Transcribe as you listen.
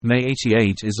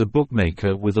MAY88 is a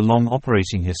bookmaker with a long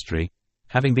operating history,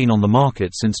 having been on the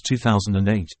market since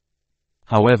 2008.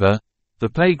 However, the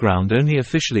playground only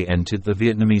officially entered the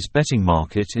Vietnamese betting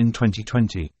market in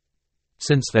 2020.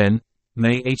 Since then,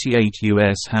 MAY88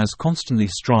 US has constantly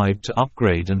strived to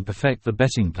upgrade and perfect the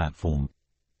betting platform.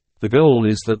 The goal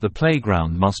is that the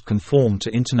playground must conform to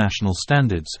international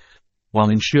standards, while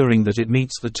ensuring that it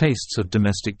meets the tastes of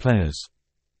domestic players.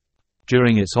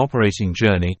 During its operating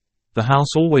journey, the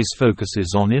house always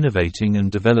focuses on innovating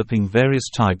and developing various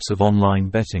types of online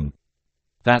betting.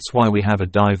 That's why we have a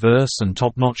diverse and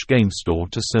top-notch game store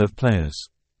to serve players.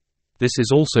 This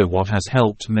is also what has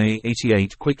helped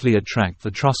MAY88 quickly attract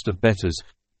the trust of bettors,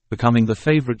 becoming the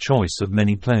favorite choice of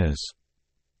many players.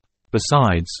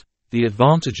 Besides, the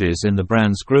advantages in the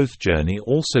brand's growth journey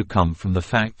also come from the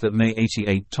fact that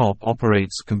MAY88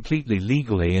 operates completely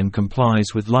legally and complies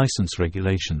with license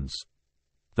regulations.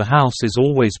 The house is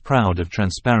always proud of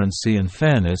transparency and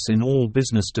fairness in all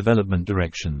business development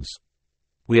directions.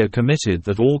 We are committed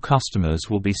that all customers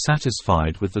will be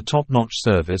satisfied with the top-notch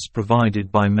service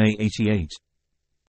provided by MAY88.